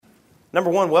Number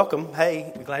one, welcome.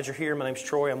 Hey, glad you're here. My name's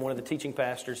Troy. I'm one of the teaching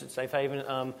pastors at Safe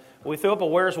Haven. We threw up a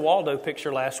Where's Waldo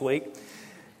picture last week.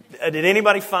 Did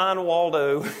anybody find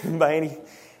Waldo? Did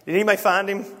anybody find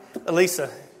him? Elisa?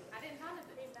 I didn't find him.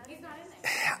 He's not in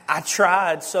there. I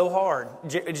tried so hard.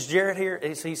 Is Jared here?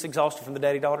 He's exhausted from the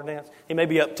daddy-daughter dance. He may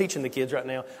be up teaching the kids right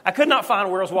now. I could not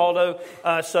find Where's Waldo,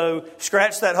 so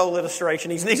scratch that whole illustration.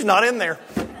 He's not in there.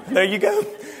 There you go.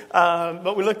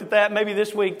 But we looked at that. Maybe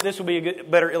this week this will be a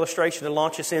better illustration to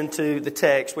launch us into the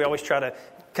text. We always try to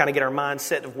kind of get our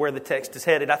mindset of where the text is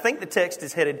headed. I think the text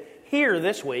is headed here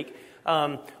this week.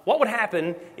 What would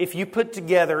happen if you put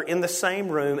together in the same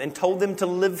room and told them to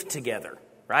live together,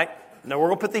 right? Now, we're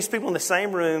going to put these people in the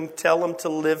same room, tell them to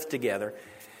live together.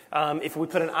 If we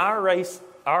put an IRS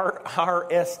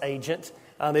agent,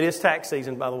 it is tax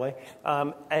season, by the way,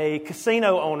 a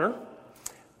casino owner,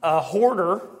 a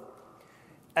hoarder,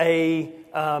 a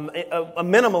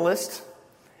minimalist,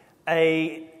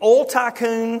 a oil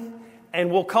tycoon, and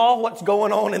we'll call what's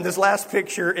going on in this last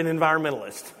picture an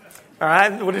environmentalist. All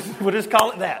right, we'll just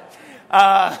call it that.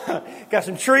 Got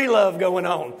some tree love going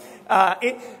on.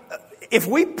 If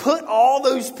we put all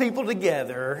those people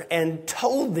together and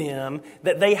told them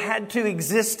that they had to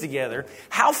exist together,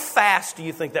 how fast do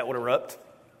you think that would erupt?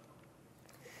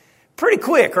 Pretty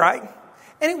quick, right?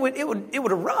 And it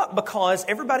would erupt because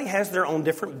everybody has their own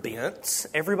different bents.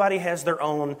 Everybody has their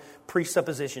own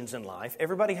presuppositions in life.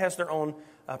 Everybody has their own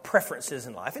preferences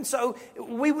in life. And so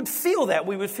we would feel that.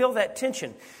 We would feel that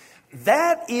tension.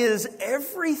 That is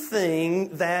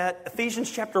everything that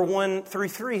Ephesians chapter 1 through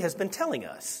 3 has been telling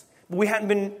us. We hadn't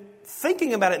been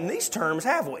thinking about it in these terms,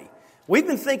 have we? We've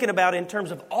been thinking about it in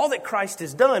terms of all that Christ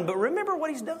has done, but remember what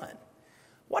He's done.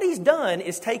 What He's done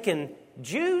is taken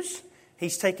Jews,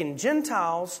 He's taken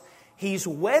Gentiles, He's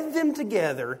wed them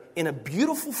together in a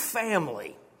beautiful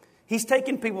family. He's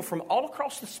taken people from all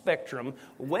across the spectrum,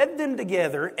 wed them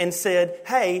together, and said,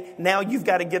 hey, now you've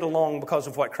got to get along because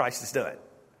of what Christ has done.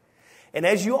 And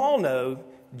as you all know,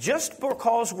 just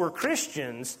because we're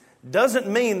Christians doesn't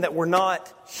mean that we're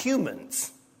not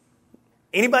humans.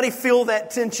 Anybody feel that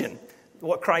tension?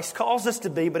 What Christ calls us to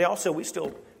be, but also we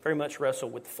still very much wrestle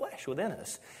with the flesh within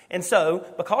us. And so,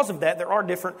 because of that, there are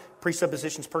different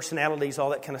presuppositions, personalities,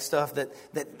 all that kind of stuff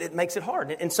that makes it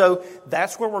hard. And so,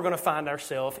 that's where we're going to find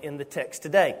ourselves in the text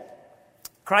today.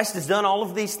 Christ has done all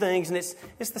of these things, and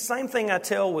it's the same thing I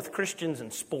tell with Christians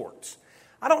in sports.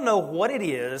 I don't know what it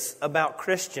is about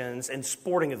Christians and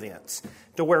sporting events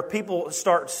to where people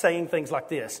start saying things like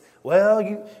this. Well,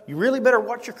 you really better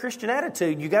watch your Christian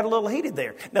attitude. You got a little heated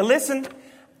there. Now listen,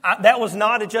 that was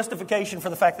not a justification for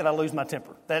the fact that I lose my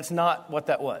temper. That's not what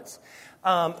that was.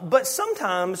 But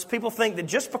sometimes people think that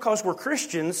just because we're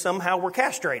Christians, somehow we're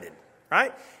castrated,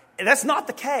 right? And that's not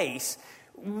the case.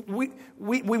 We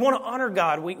want to honor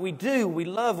God. We do. We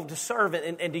love to serve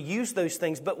and to use those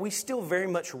things, but we still very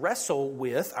much wrestle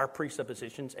with our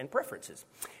presuppositions and preferences.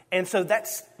 And so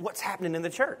that's what's happening in the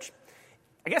church.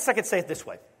 I guess I could say it this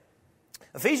way.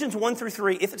 Ephesians 1 through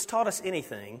 3, if it's taught us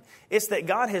anything, it's that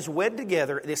God has wed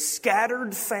together this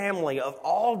scattered family of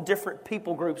all different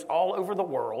people groups all over the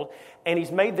world, and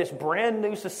He's made this brand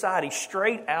new society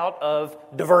straight out of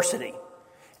diversity.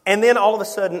 And then all of a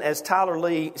sudden, as Tyler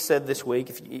Lee said this week,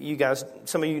 if you guys,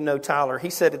 some of you know Tyler, he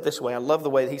said it this way. I love the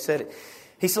way that he said it.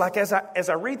 He's like, as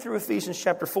I read through Ephesians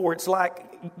chapter 4, it's like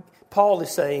Paul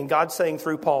is saying, God's saying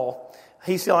through Paul,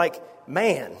 he's like,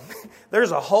 man,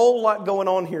 there's a whole lot going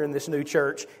on here in this new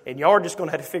church, and y'all are just going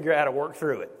to have to figure out how to work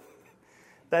through it.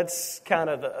 That's kind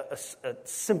of a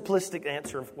simplistic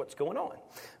answer of what's going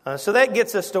on. So that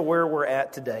gets us to where we're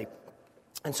at today.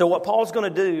 And so what Paul's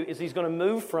going to do is he's going to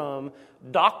move from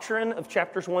doctrine of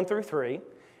chapters 1 through 3,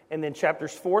 and then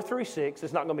chapters 4 through 6,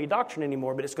 it's not going to be doctrine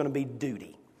anymore, but it's going to be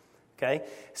duty. Okay?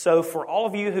 So for all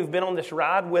of you who've been on this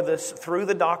ride with us through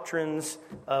the doctrines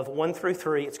of 1 through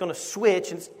 3, it's going to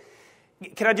switch. And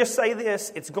can I just say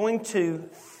this? It's going to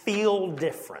feel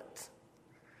different.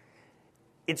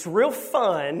 It's real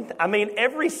fun. I mean,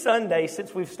 every Sunday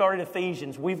since we've started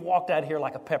Ephesians, we've walked out here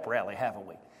like a pep rally, haven't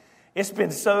we? It's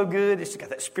been so good. It's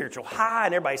got that spiritual high,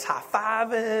 and everybody's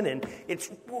high-fiving. And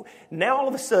it's now all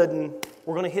of a sudden,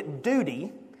 we're going to hit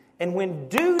duty. And when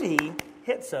duty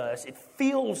hits us, it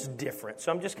feels different. So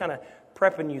I'm just kind of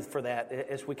prepping you for that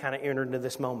as we kind of enter into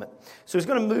this moment. So he's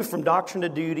going to move from doctrine to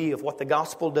duty of what the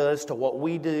gospel does to what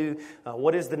we do.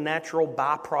 What is the natural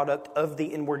byproduct of the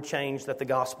inward change that the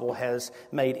gospel has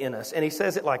made in us? And he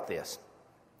says it like this.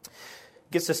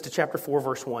 Gets us to chapter 4,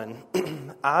 verse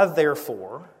 1. I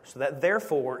therefore, so that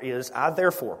therefore is, I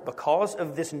therefore, because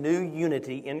of this new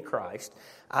unity in Christ,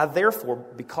 I therefore,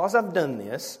 because I've done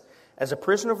this, as a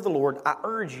prisoner of the Lord, I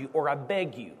urge you or I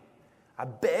beg you. I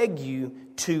beg you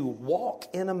to walk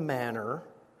in a manner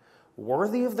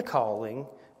worthy of the calling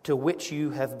to which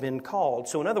you have been called.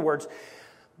 So in other words,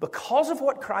 because of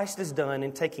what Christ has done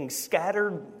in taking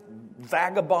scattered,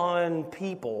 vagabond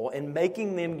people and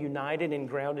making them united and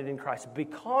grounded in Christ,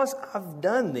 because I've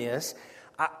done this,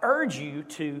 I urge you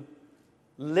to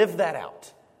live that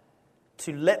out,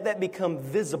 to let that become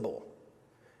visible.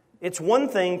 It's one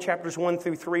thing, chapters 1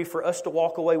 through 3, for us to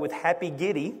walk away with happy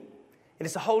giddy, and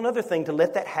it's a whole other thing to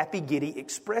let that happy giddy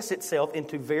express itself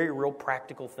into very real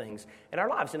practical things in our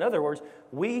lives. In other words,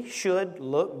 we should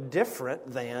look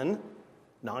different than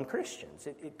non-Christians.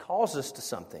 It calls us to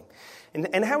something.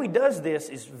 And how he does this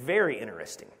is very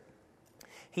interesting.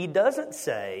 He doesn't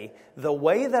say, the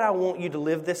way that I want you to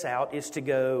live this out is to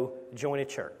go join a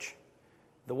church.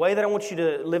 The way that I want you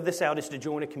to live this out is to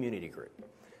join a community group.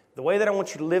 The way that I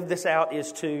want you to live this out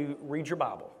is to read your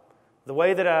Bible. The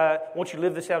way that I want you to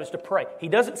live this out is to pray. He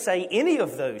doesn't say any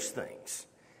of those things.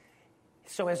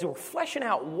 So as we're fleshing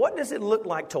out, what does it look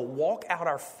like to walk out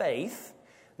our faith?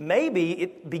 Maybe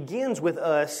it begins with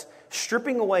us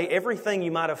stripping away everything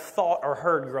you might have thought or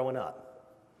heard growing up,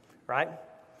 right?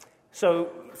 So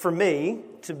for me,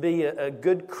 to be a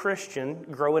good Christian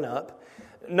growing up,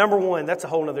 number one, that's a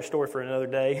whole other story for another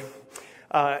day.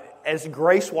 As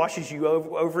grace washes you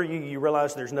over you, you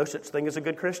realize there's no such thing as a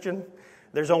good Christian.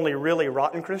 There's only really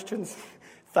rotten Christians.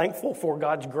 Thankful for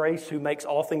God's grace who makes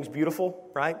all things beautiful,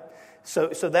 right? So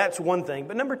that's one thing.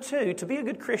 But number two, to be a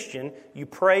good Christian, you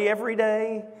pray every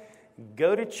day,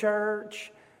 go to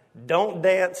church, don't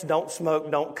dance, don't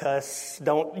smoke, don't cuss,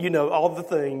 don't, all the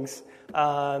things.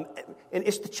 And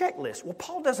it's the checklist. Well,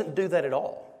 Paul doesn't do that at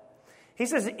all. He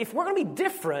says if we're going to be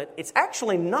different, it's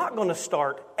actually not going to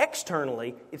start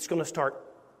externally, it's going to start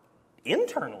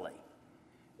internally.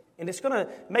 And it's going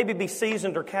to maybe be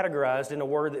seasoned or categorized in a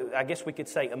word that I guess we could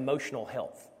say emotional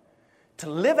health. To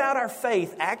live out our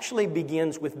faith actually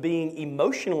begins with being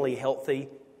emotionally healthy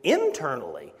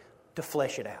internally to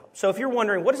flesh it out. So if you're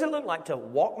wondering, what does it look like to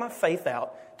walk my faith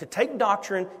out, to take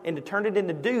doctrine and to turn it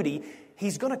into duty,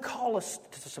 he's going to call us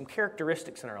to some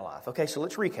characteristics in our life. Okay, so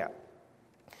let's recap.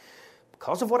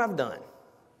 Because of what I've done,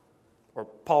 or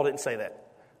Paul didn't say that,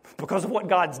 because of what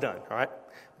God's done, all right?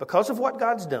 Because of what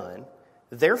God's done,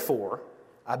 therefore,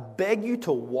 I beg you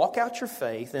to walk out your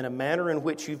faith in a manner in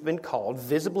which you've been called,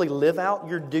 visibly live out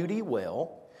your duty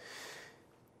well.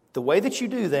 The way that you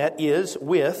do that is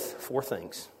with four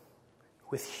things.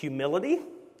 With humility,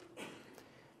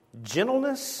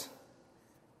 gentleness,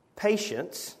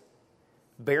 patience,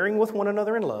 bearing with one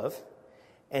another in love,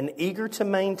 and eager to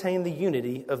maintain the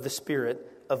unity of the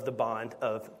Spirit of the bond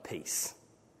of peace.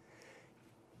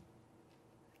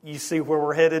 You see where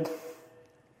we're headed?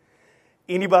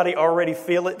 Anybody already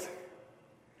feel it?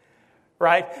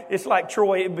 Right? It's like,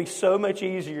 Troy, it'd be so much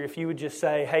easier if you would just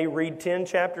say, hey, read 10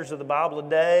 chapters of the Bible a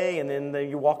day, and then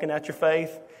you're walking out your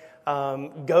faith.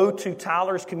 Go to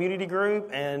Tyler's community group,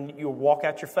 and you'll walk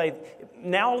out your faith.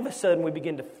 Now, all of a sudden, we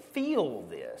begin to feel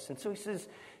this. And so he says,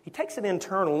 he takes it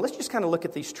internal. Let's just kind of look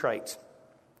at these traits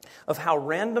of how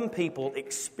random people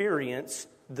experience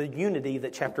the unity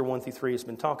that chapter 1 through 3 has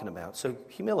been talking about. So,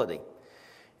 humility.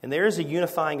 And there is a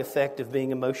unifying effect of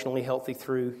being emotionally healthy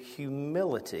through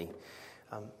humility.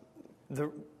 The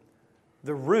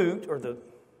root or the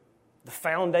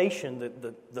foundation,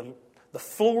 the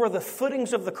floor, the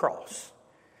footings of the cross.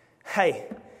 Hey,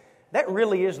 that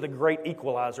really is the great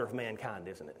equalizer of mankind,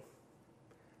 isn't it?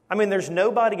 I mean, there's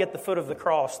nobody at the foot of the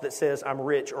cross that says, I'm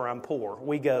rich or I'm poor.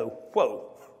 We go, whoa.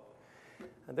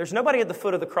 There's nobody at the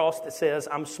foot of the cross that says,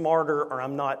 I'm smarter or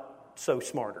I'm not so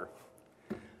smarter.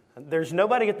 There's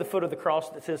nobody at the foot of the cross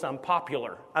that says, I'm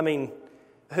popular. I mean,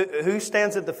 who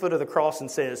stands at the foot of the cross and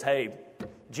says, hey,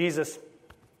 Jesus,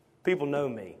 people know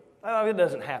me? Oh, it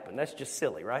doesn't happen. That's just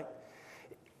silly, right?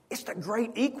 It's the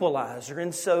great equalizer.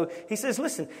 And so he says,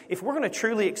 listen, if we're going to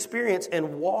truly experience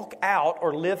and walk out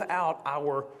or live out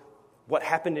what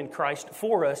happened in Christ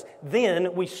for us,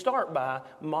 then we start by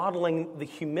modeling the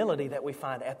humility that we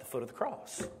find at the foot of the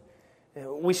cross.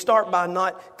 We start by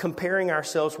not comparing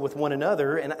ourselves with one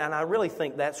another, and I really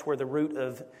think that's where the root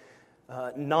of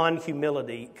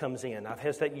non-humility comes in. I've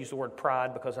hesitated to use the word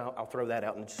pride because I'll throw that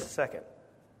out in just a second.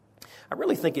 I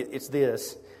really think it's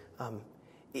this.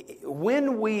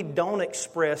 When we don't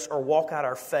express or walk out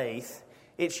our faith,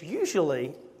 it's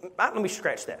usually, let me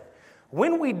scratch that.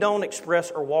 When we don't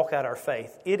express or walk out our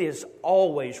faith, it is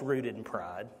always rooted in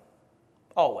pride.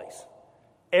 Always.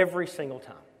 Every single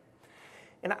time.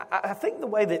 And I think the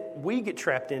way that we get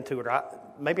trapped into it, or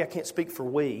maybe I can't speak for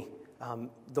we,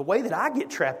 the way that I get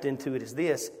trapped into it is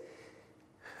this.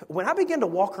 When I begin to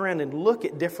walk around and look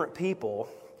at different people,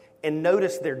 and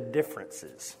notice their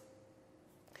differences.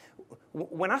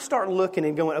 When I start looking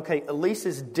and going, okay, Elise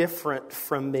is different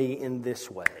from me in this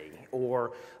way,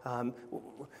 or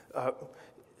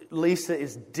Lisa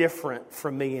is different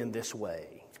from me in this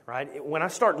way, right? When I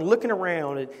start looking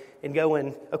around and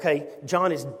going, okay,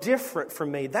 John is different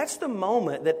from me, that's the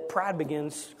moment that pride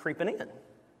begins creeping in.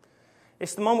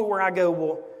 It's the moment where I go,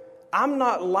 well, I'm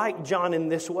not like John in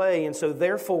this way, and so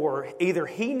therefore either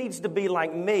he needs to be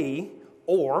like me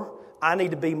or I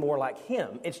need to be more like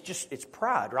him. It's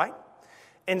pride, right?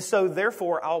 And so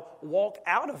therefore I'll walk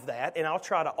out of that and I'll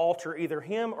try to alter either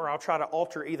him or I'll try to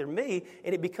alter either me,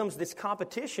 and it becomes this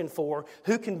competition for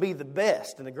who can be the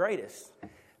best and the greatest.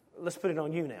 Let's put it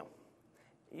on you now.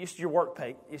 It's your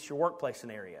workplace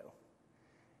scenario.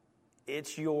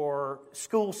 It's your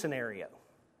school scenario.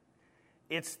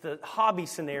 It's the hobby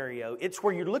scenario. It's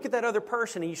where you look at that other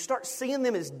person and you start seeing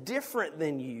them as different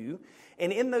than you.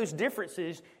 And in those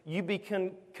differences, you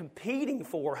become competing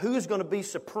for who's going to be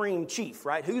supreme chief,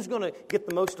 right? Who's going to get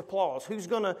the most applause? Who's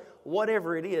going to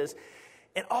whatever it is.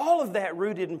 And all of that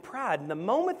rooted in pride. And the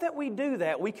moment that we do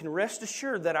that, we can rest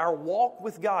assured that our walk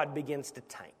with God begins to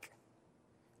tank.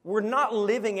 We're not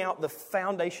living out the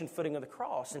foundation footing of the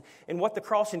cross. And what the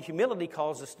cross in humility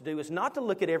calls us to do is not to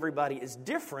look at everybody as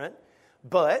different,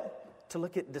 but to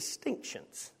look at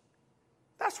distinctions.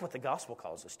 That's what the gospel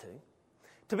calls us to.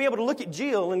 To be able to look at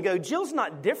Jill and go, Jill's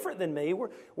not different than me.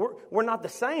 We're not the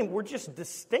same. We're just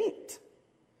distinct.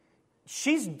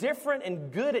 She's different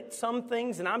and good at some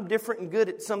things, and I'm different and good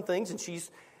at some things, and she's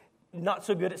not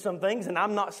so good at some things, and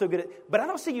I'm not so good at... But I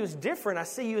don't see you as different. I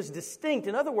see you as distinct.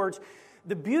 In other words,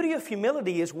 the beauty of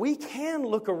humility is we can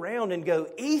look around and go,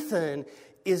 Ethan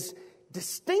is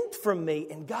distinct from me,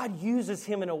 and God uses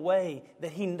him in a way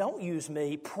that he don't use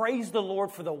me. Praise the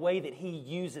Lord for the way that he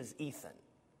uses Ethan.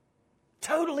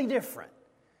 Totally different.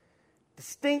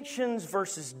 Distinctions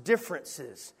versus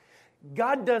differences.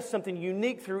 God does something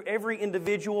unique through every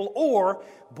individual, or,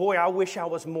 boy, I wish I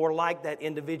was more like that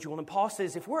individual. And Paul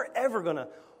says if we're ever going to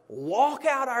walk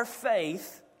out our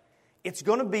faith, it's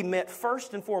going to be met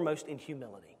first and foremost in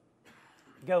humility.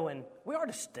 Going, we are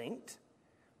distinct.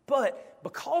 But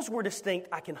because we're distinct,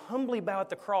 I can humbly bow at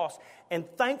the cross and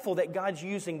thankful that God's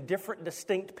using different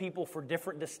distinct people for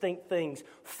different distinct things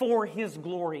for His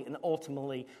glory and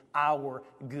ultimately our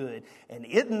good. And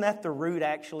isn't that the root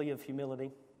actually of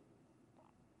humility?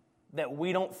 That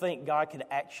we don't think God could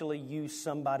actually use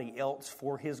somebody else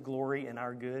for His glory and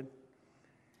our good?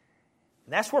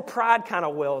 And that's where pride kind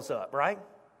of wells up, right?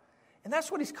 And that's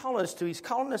what He's calling us to. He's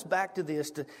calling us back to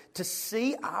this, to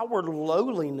see our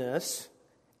lowliness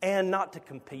and not to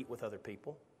compete with other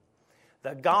people.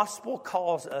 The gospel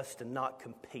calls us to not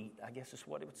compete, I guess is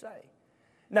what it would say.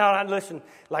 Now, listen,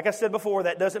 like I said before,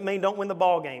 that doesn't mean don't win the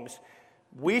ball games.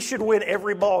 We should win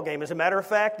every ball game. As a matter of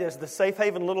fact, as the Safe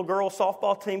Haven little girl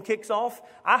softball team kicks off,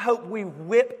 I hope we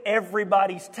whip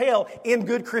everybody's tail in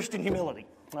good Christian humility.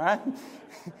 All right?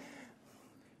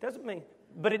 Doesn't mean,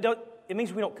 but it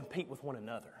means we don't compete with one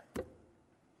another.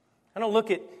 I don't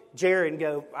look at Jared and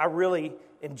go, I really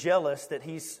am jealous that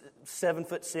he's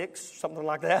 7'6", something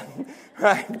like that,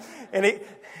 right? And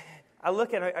I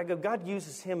look at it, I go, God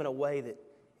uses him in a way that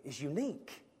is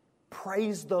unique.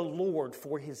 Praise the Lord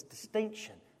for His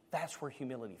distinction. That's where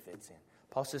humility fits in.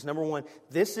 Paul says, number one,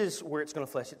 this is where it's going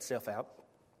to flesh itself out.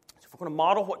 So if we're going to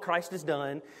model what Christ has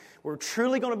done, we're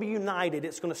truly going to be united.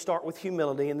 It's going to start with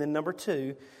humility. And then number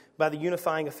two, by the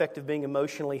unifying effect of being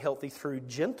emotionally healthy through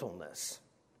gentleness.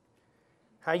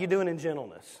 How are you doing in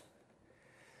gentleness?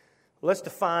 Let's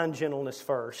define gentleness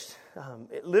first.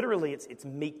 It's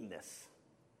meekness.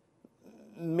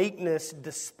 Meekness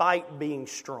despite being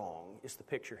strong is the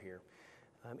picture here.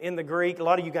 In the Greek, a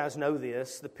lot of you guys know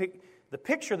this, the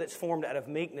picture that's formed out of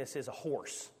meekness is a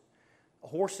horse.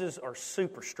 Horses are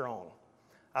super strong.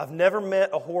 I've never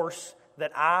met a horse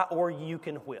that I or you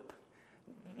can whip.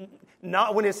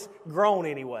 Not when it's grown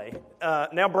anyway.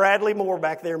 Now Bradley Moore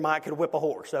back there might could whip a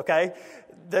horse, okay?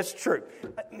 That's true.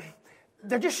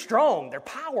 They're just strong. They're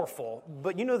powerful.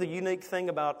 But you know the unique thing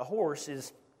about a horse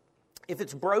is if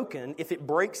it's broken, if it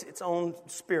breaks its own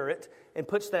spirit and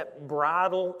puts that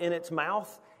bridle in its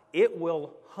mouth, it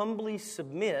will humbly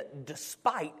submit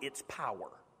despite its power.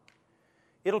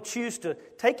 It'll choose to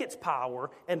take its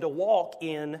power and to walk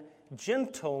in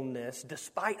gentleness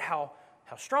despite how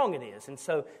strong it is. And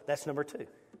so that's number two.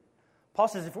 Paul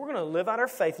says if we're going to live out our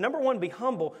faith, number one, be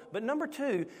humble. But number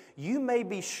two, you may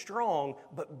be strong,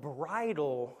 but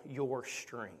bridle your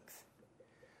strength.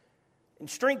 And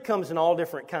strength comes in all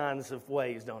different kinds of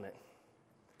ways, don't it?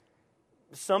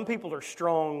 Some people are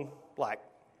strong like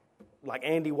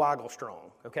Andy Weigel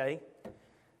strong, okay?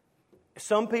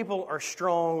 Some people are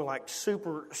strong, like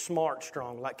super smart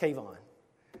strong, like Kayvon.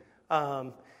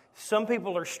 Some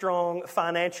people are strong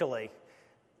financially.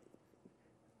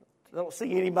 I don't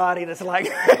see anybody that's like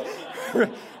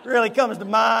really comes to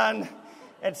mind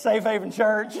at Safe Haven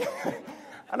Church.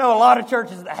 I know a lot of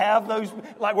churches that have those,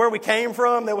 like where we came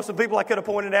from, there were some people I could have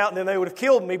pointed out and then they would have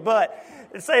killed me, but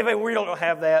at Safe Haven we don't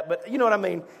have that, but you know what I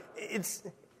mean.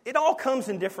 It all comes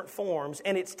in different forms,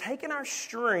 and it's taking our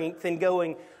strength and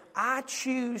going, I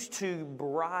choose to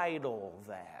bridle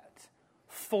that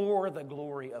for the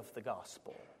glory of the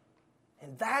gospel.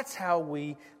 And that's how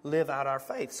we live out our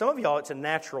faith. Some of y'all, it's a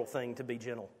natural thing to be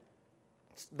gentle.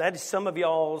 That is some of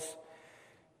y'all's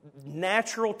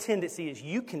natural tendency is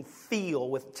you can feel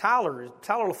with Tyler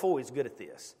LaFoy is good at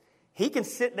this. He can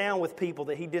sit down with people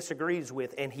that he disagrees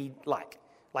with and he like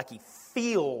he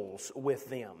feels with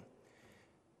them.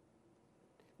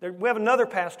 We have another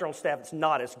pastor on staff that's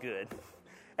not as good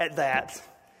at that.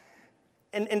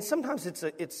 And sometimes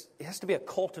it has to be a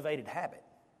cultivated habit.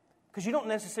 Because you don't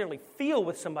necessarily feel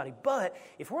with somebody. But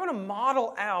if we're going to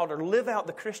model out or live out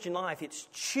the Christian life, it's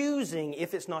choosing,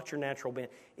 if it's not your natural bent,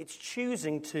 it's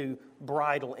choosing to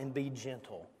bridle and be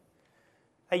gentle.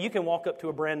 Hey, you can walk up to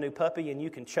a brand new puppy and you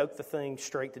can choke the thing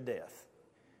straight to death.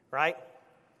 Right?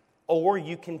 Or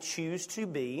you can choose to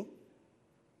be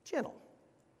gentle.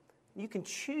 You can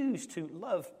choose to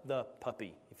love the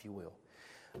puppy, if you will.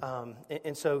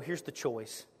 And so here's the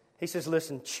choice. He says,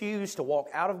 listen, choose to walk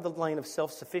out of the lane of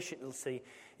self-sufficiency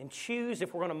and choose,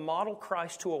 if we're going to model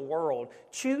Christ to a world,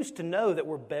 choose to know that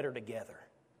we're better together.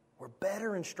 We're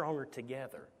better and stronger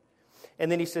together.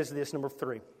 And then he says this, number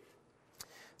 3.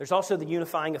 There's also the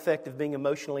unifying effect of being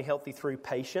emotionally healthy through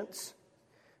patience.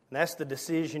 And that's the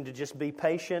decision to just be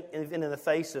patient, even in the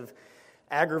face of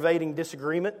aggravating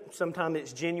disagreement. Sometimes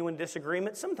it's genuine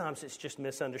disagreement. Sometimes it's just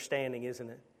misunderstanding, isn't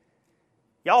it?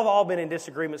 Y'all have all been in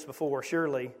disagreements before,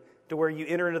 surely, to where you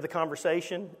enter into the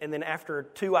conversation, and then after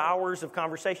 2 hours of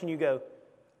conversation, you go,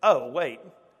 oh, wait,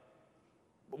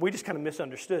 we just kind of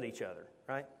misunderstood each other,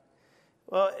 right?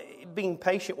 Well, being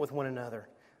patient with one another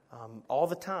all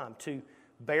the time, to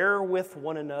bear with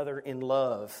one another in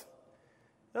love.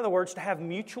 In other words, to have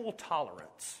mutual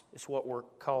tolerance is what we're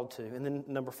called to. And then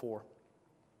number 4,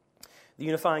 the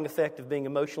unifying effect of being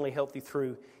emotionally healthy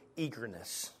through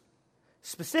eagerness.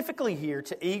 Specifically here,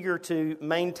 eager to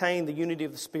maintain the unity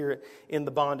of the Spirit in the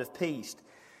bond of peace.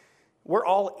 We're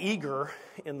all eager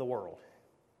in the world.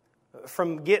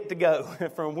 From get to go,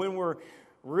 from when we're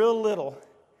real little.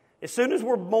 As soon as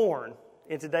we're born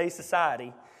in today's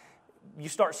society, you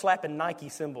start slapping Nike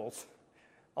symbols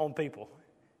on people.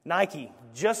 Nike,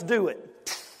 just do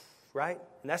it. Right?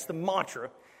 And that's the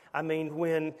mantra. I mean,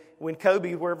 when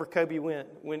Kobe, wherever Kobe went,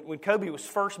 when Kobe was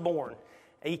first born,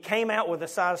 he came out with a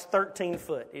size 13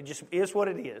 foot. It just is what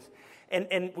it is.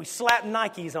 And we slap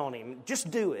Nikes on him.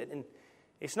 Just do it. And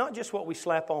it's not just what we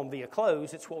slap on via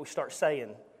clothes. It's what we start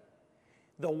saying.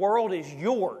 The world is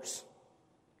yours.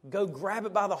 Go grab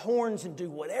it by the horns and do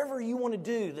whatever you want to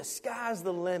do. The sky's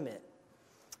the limit.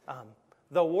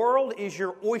 The world is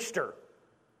your oyster,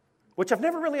 which I've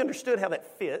never really understood how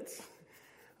that fits.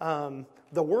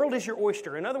 The world is your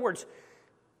oyster. In other words,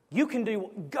 you can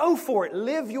go for it.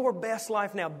 Live your best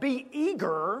life now. Be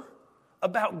eager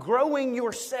about growing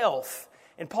yourself.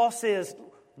 And Paul says,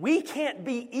 we can't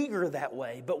be eager that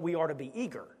way, but we are to be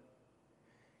eager.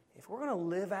 If we're going to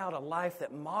live out a life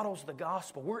that models the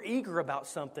gospel, we're eager about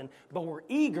something, but we're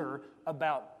eager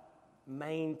about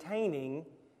maintaining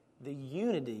the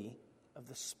unity of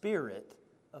the Spirit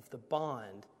of the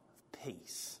bond of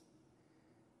peace.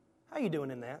 How are you doing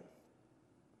in that?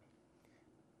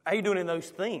 How are you doing in those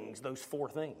things, those 4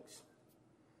 things?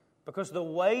 Because the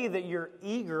way that you're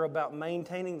eager about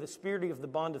maintaining the spirit of the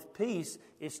bond of peace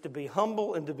is to be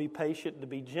humble and to be patient and to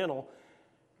be gentle.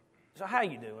 So how are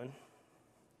you doing?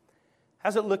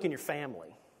 How's it look in your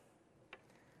family?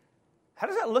 How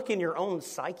does that look in your own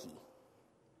psyche?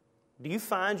 Do you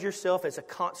find yourself as a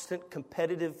constant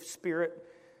competitive spirit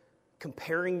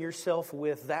comparing yourself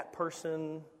with that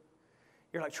person?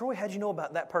 You're like, Troy, how'd you know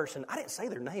about that person? I didn't say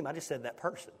their name. I just said that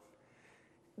person.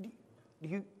 Do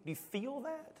you feel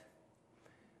that?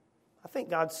 I think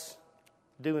God's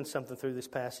doing something through this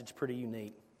passage pretty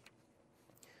unique.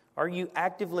 Are you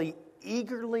actively,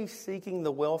 eagerly seeking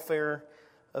the welfare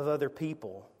of other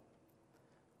people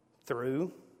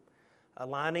through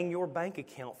aligning your bank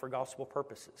account for gospel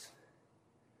purposes?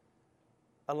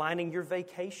 Aligning your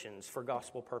vacations for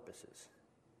gospel purposes?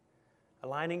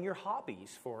 Aligning your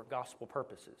hobbies for gospel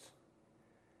purposes?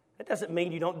 That doesn't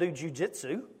mean you don't do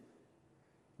jujitsu.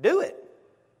 Do it.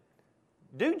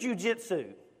 Do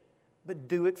jujitsu, but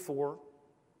do it for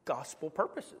gospel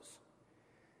purposes.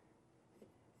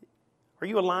 Are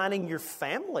you aligning your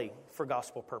family for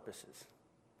gospel purposes?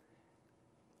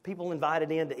 People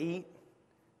invited in to eat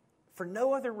for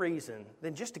no other reason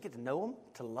than just to get to know them,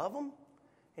 to love them,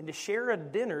 and to share a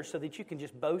dinner so that you can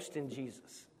just boast in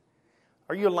Jesus.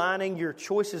 Are you aligning your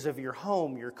choices of your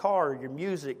home, your car, your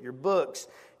music, your books,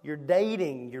 your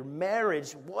dating, your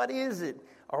marriage? What is it?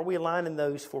 Are we aligning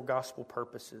those for gospel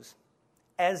purposes?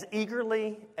 As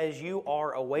eagerly as you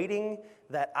are awaiting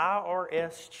that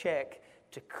IRS check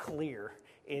to clear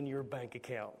in your bank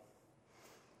account.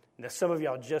 Now, some of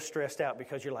y'all just stressed out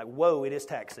because you're like, whoa, it is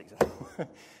tax season.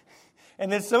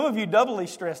 And then some of you doubly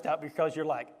stressed out because you're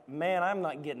like, man, I'm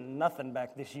not getting nothing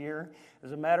back this year.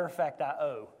 As a matter of fact, I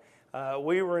owe.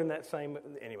 We were in that same,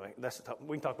 anyway,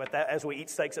 we can talk about that as we eat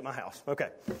steaks at my house. Okay.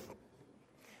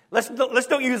 Let's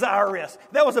don't use the IRS.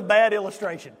 That was a bad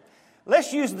illustration.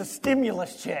 Let's use the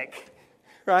stimulus check,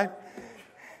 right?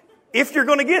 If you're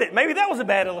going to get it. Maybe that was a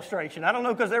bad illustration. I don't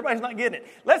know because everybody's not getting it.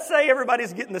 Let's say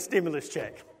everybody's getting the stimulus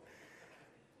check.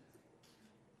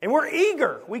 And we're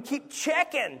eager. We keep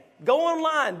checking. Go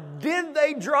online. Did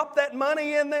they drop that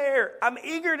money in there? I'm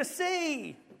eager to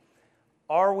see.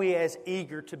 Are we as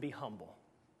eager to be humble?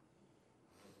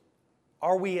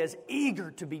 Are we as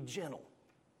eager to be gentle?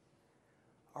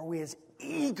 Are we as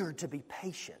eager to be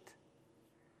patient?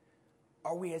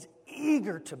 Are we as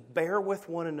eager to bear with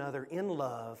one another in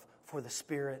love for the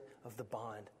spirit of the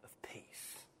bond of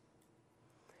peace?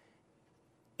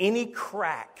 Any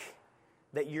crack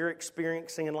that you're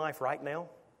experiencing in life right now,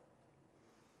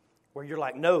 where you're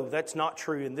like, no, that's not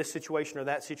true in this situation or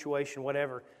that situation,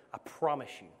 whatever, I promise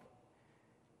you,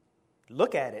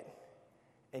 look at it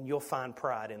and you'll find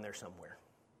pride in there somewhere.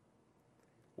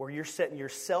 Where you're setting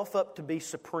yourself up to be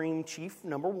supreme chief,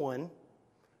 number one,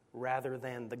 rather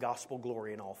than the gospel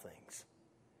glory in all things.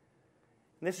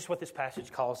 And this is what this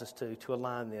passage calls us to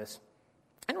align this.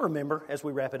 And remember, as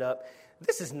we wrap it up,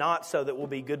 this is not so that we'll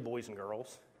be good boys and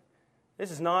girls.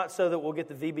 This is not so that we'll get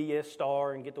the VBS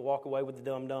star and get to walk away with the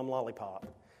dum-dum lollipop.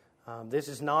 This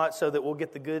is not so that we'll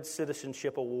get the Good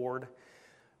Citizenship Award.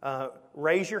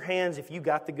 Raise your hands if you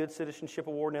got the Good Citizenship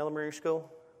Award in elementary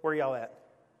school. Where are y'all at?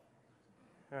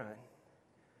 All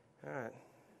right.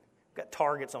 Got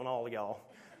targets on all of y'all.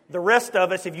 The rest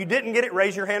of us, if you didn't get it,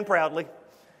 raise your hand proudly.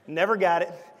 Never got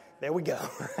it. There we go.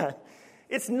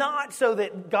 It's not so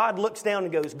that God looks down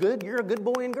and goes, good, you're a good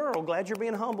boy and girl. Glad you're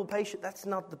being humble, patient. That's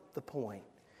not the point.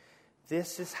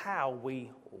 This is how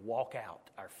we walk out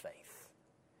our faith.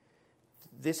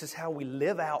 This is how we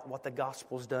live out what the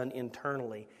gospel's done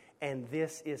internally. And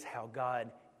this is how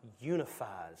God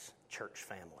unifies church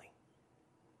family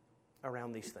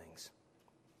around these things.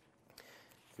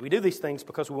 We do these things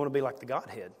because we want to be like the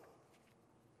Godhead.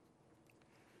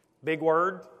 Big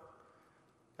word.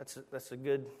 That's a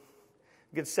good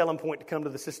selling point to come to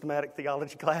the systematic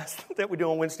theology class that we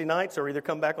do on Wednesday nights, or either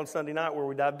come back on Sunday night where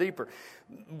we dive deeper.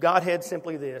 Godhead,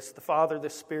 simply this: the Father, the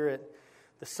Spirit,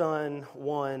 the Son,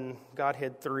 one.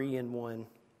 Godhead, three in one.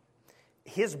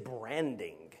 His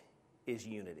branding is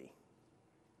unity.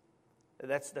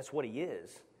 That's what He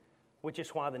is, which is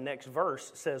why the next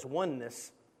verse says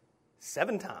oneness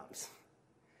 7 times.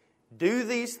 Do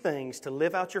these things to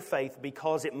live out your faith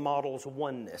because it models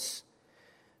oneness.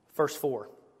 Verse 4.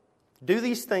 Do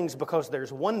these things because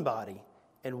there's one body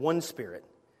and one Spirit,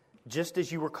 just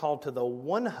as you were called to the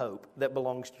one hope that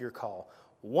belongs to your call.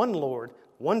 One Lord,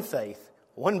 one faith,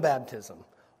 one baptism,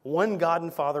 one God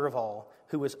and Father of all,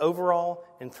 who is over all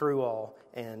and through all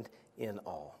and in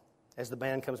all. As the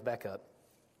band comes back up.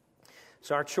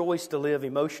 So our choice to live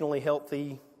emotionally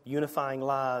healthy, unifying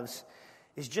lives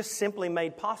is just simply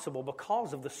made possible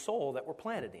because of the soul that we're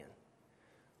planted in.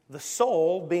 The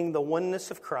soul, being the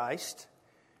oneness of Christ,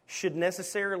 should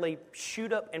necessarily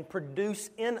shoot up and produce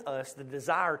in us the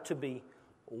desire to be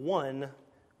one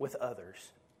with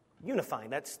others. Unifying,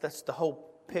 that's the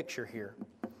whole picture here.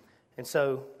 And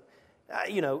so,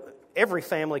 every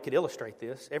family could illustrate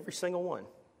this, every single one.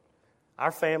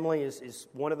 Our family is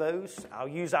one of those. I'll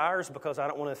use ours because I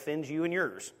don't want to offend you and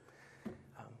yours.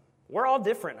 We're all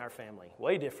different in our family,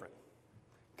 way different.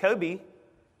 Kobe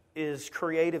is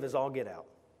creative as all get out.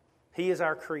 He is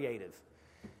our creative.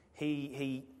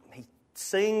 He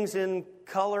sings in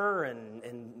color,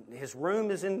 and his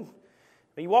room is in...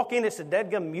 You walk in, it's a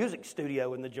dadgum music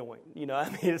studio in the joint.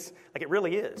 It's like it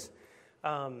really is.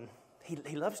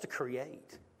 He loves to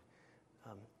create.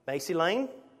 Macy Lane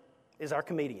is our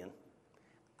comedian.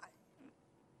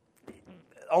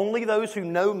 Only those who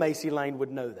know Macy Lane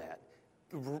would know that.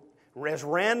 As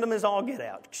random as all get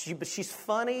out. But she's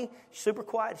funny, super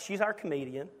quiet. She's our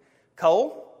comedian.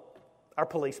 Cole, our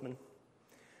policeman.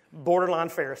 Borderline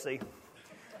Pharisee.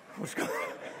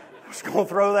 Just going to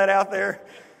throw that out there.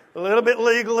 A little bit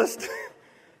legalist.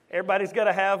 Everybody's got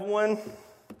to have one,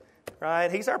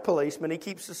 right? He's our policeman. He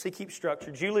keeps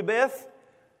structure. Julie Beth,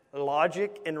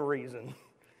 logic and reason.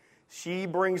 She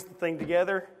brings the thing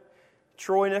together.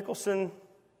 Troy Nicholson,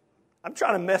 I'm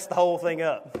trying to mess the whole thing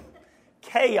up.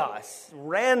 Chaos,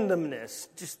 randomness,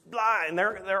 just blah. And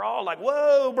they're all like,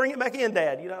 whoa, bring it back in,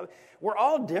 Dad. You know, we're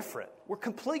all different. We're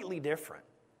completely different.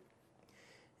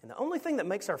 And the only thing that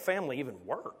makes our family even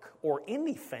work, or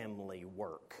any family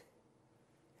work,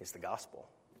 is the gospel.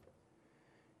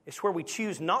 It's where we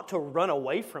choose not to run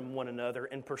away from one another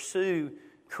and pursue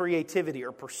creativity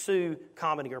or pursue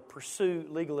comedy or pursue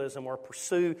legalism or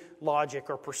pursue logic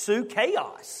or pursue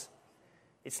chaos.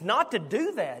 It's not to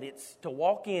do that. It's to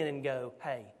walk in and go,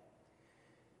 hey,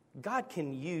 God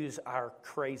can use our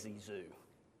crazy zoo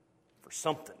for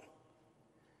something.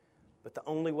 But the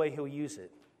only way He'll use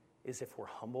it is if we're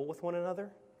humble with one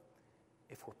another,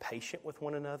 if we're patient with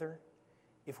one another,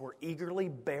 if we're eagerly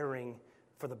bearing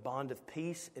for the bond of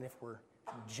peace, and if we're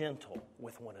gentle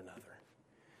with one another.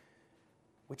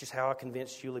 Which is how I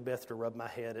convinced Julie Beth to rub my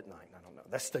head at night. I don't know.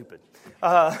 That's stupid.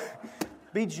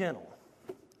 Be gentle.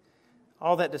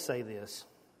 All that to say this.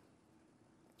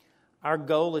 Our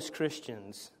goal as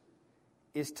Christians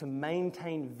is to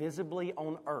maintain visibly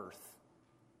on earth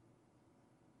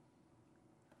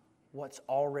what's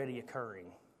already occurring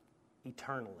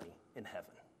eternally in heaven.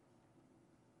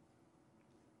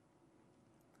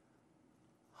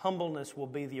 Humbleness will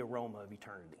be the aroma of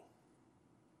eternity.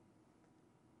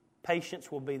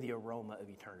 Patience will be the aroma of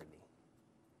eternity.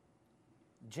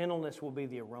 Gentleness will be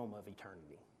the aroma of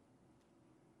eternity.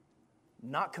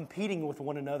 Not competing with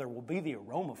one another will be the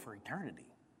aroma for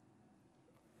eternity.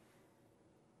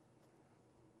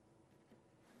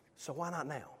 So why not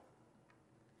now?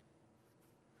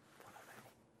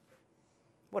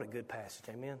 What a good passage,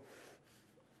 amen?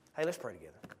 Hey, let's pray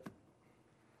together.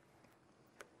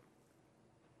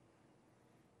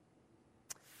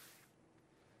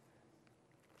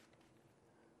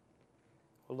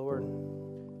 Well, Lord,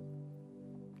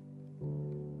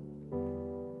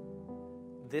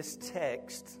 this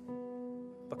text,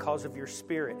 because of your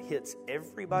Spirit, hits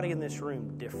everybody in this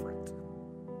room different.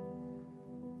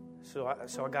 So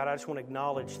God, I just want to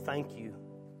acknowledge, thank you,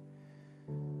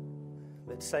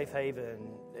 that Safe Haven,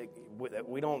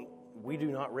 we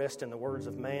do not rest in the words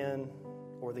of man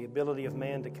or the ability of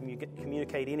man to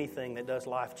communicate anything that does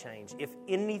life change. If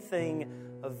anything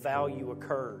of value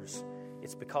occurs,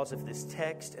 it's because of this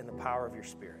text and the power of your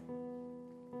Spirit.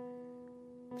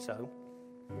 So,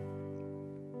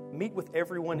 meet with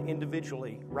everyone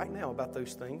individually right now about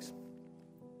those things.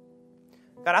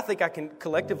 God, I think I can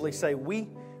collectively say we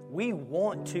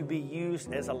want to be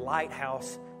used as a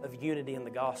lighthouse of unity in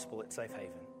the gospel at Safe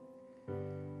Haven.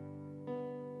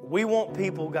 We want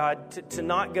people, God, to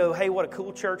not go, hey, what a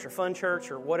cool church or fun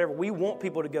church or whatever. We want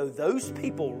people to go, those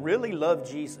people really love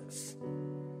Jesus.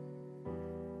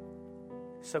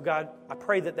 So, God, I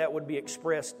pray that would be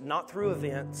expressed not through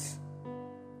events,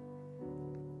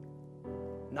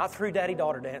 not through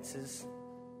daddy-daughter dances,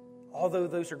 although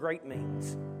those are great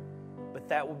means, but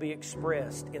that will be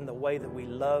expressed in the way that we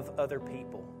love other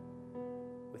people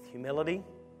with humility,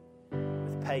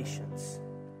 with patience,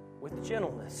 with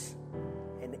gentleness,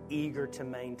 and eager to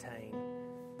maintain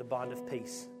the bond of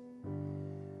peace.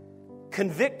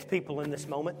 Convict people in this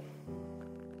moment.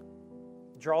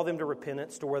 Draw them to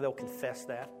repentance to where they'll confess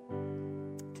that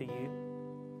to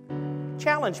you.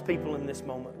 Challenge people in this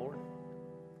moment, Lord,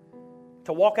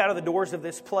 to walk out of the doors of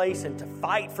this place and to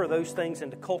fight for those things and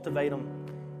to cultivate them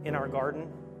in our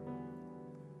garden.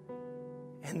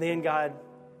 And then, God,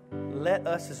 let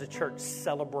us as a church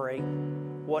celebrate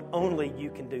what only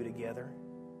you can do together.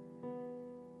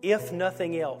 If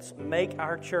nothing else, make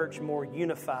our church more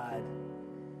unified,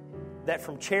 that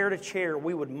from chair to chair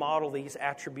we would model these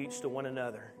attributes to one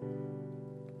another.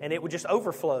 And it would just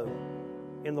overflow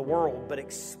in the world, but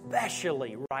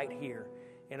especially right here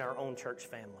in our own church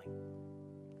family.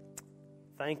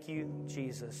 Thank you,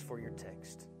 Jesus, for your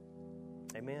text.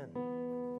 Amen.